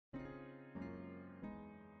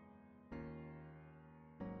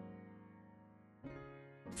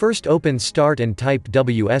First open Start and type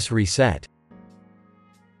WS Reset.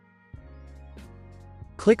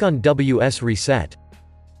 Click on WS Reset.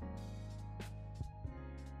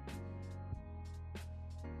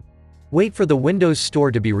 Wait for the Windows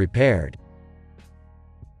Store to be repaired.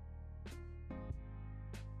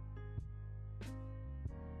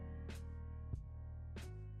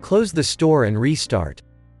 Close the store and restart.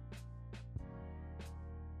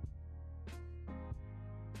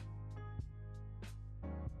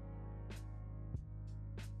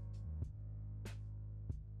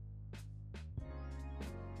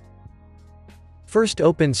 First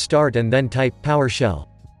open Start and then type PowerShell.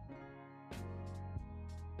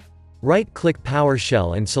 Right-click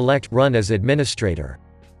PowerShell and select Run as Administrator.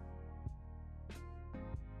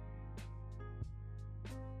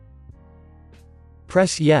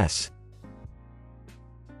 Press Yes.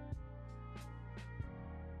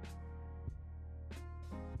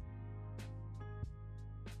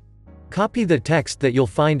 Copy the text that you'll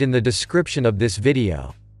find in the description of this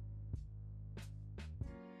video.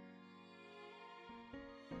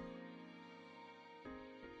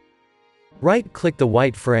 Right-click the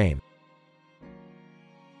white frame.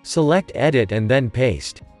 Select Edit and then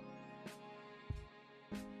Paste.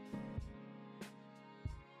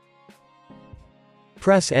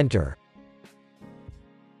 Press Enter.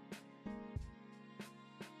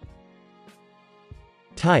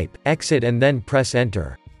 Type Exit and then press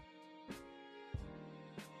Enter.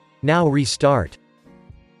 Now restart.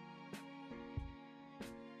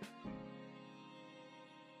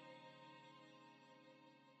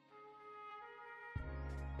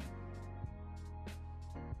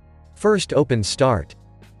 First open Start.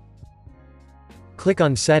 Click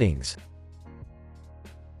on Settings.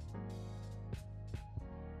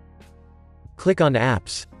 Click on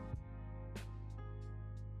Apps.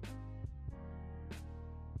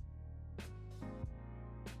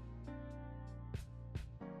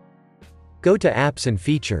 Go to Apps and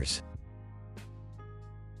Features.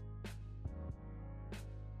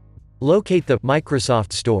 Locate the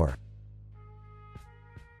Microsoft Store.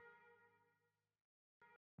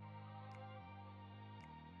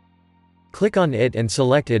 Click on it and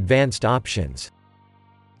select Advanced Options.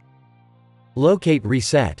 Locate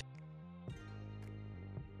Reset.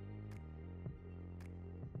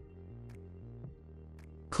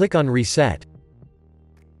 Click on Reset.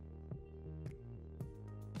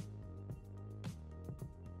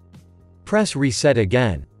 Press Reset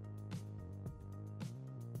again.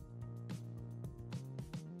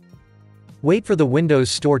 Wait for the Windows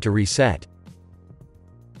Store to reset.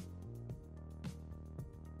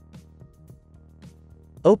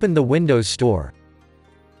 Open the Windows Store.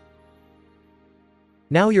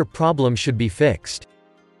 Now your problem should be fixed.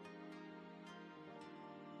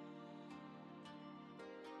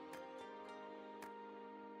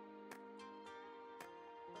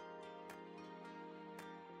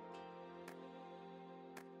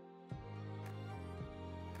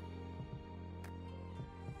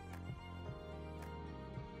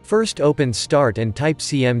 First open Start and type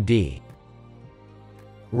CMD.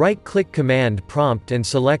 Right-click Command Prompt and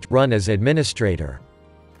select Run as Administrator.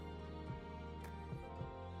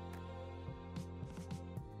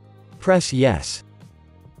 Press Yes.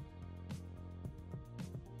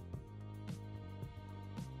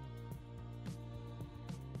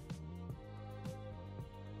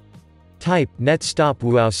 Type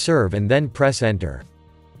netstop.wowserve and then press Enter.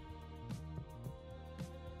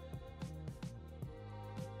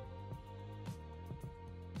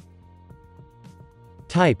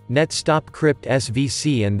 Type netstop-crypt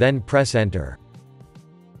svc and then press Enter.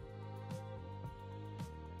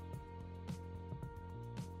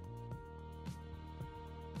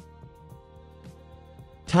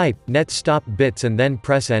 Type netstop bits and then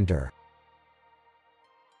press Enter.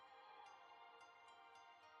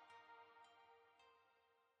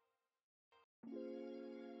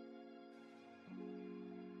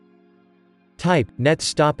 Type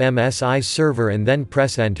netstop msi server and then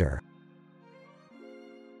press Enter.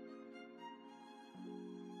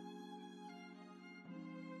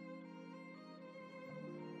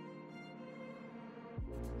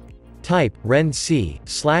 Type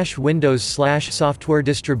renc/windows/software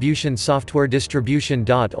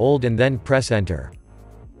distribution.old and then press Enter.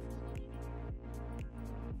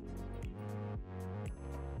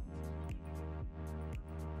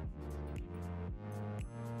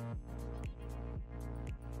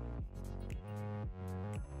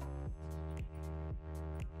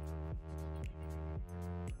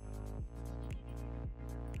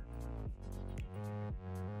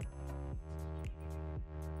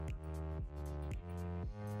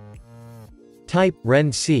 Type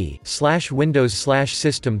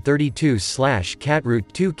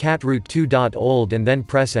renc/windows/system32/catroot2 and then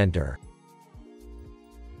press enter.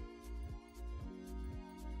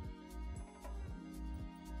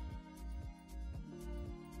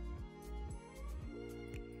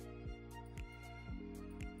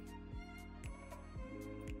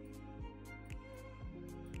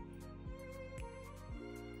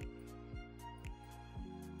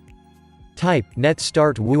 Type net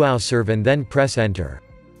start wowserv and then press enter.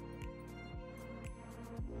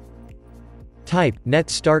 Type net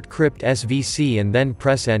start crypt svc and then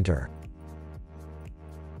press enter.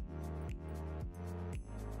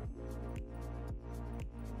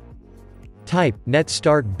 Type net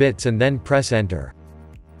start bits and then press enter.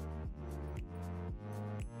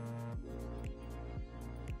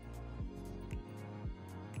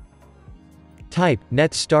 Type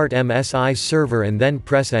net start msi server and then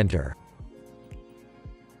press enter.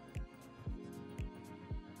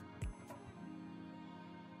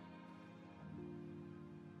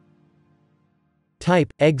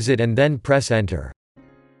 Type exit and then press enter.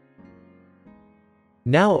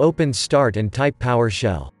 Now open Start and type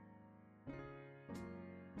PowerShell.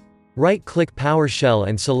 Right-click PowerShell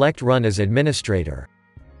and select Run as administrator.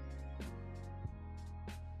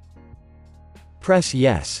 Press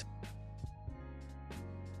Yes.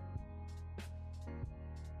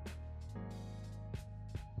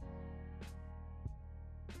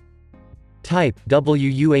 Type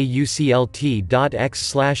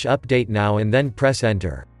wauclt.x/update now and then press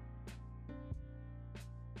enter.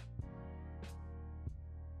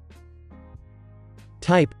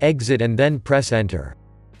 Type exit and then press enter.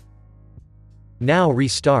 Now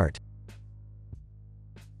restart.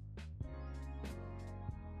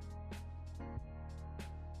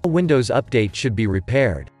 Windows Update should be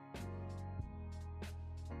repaired.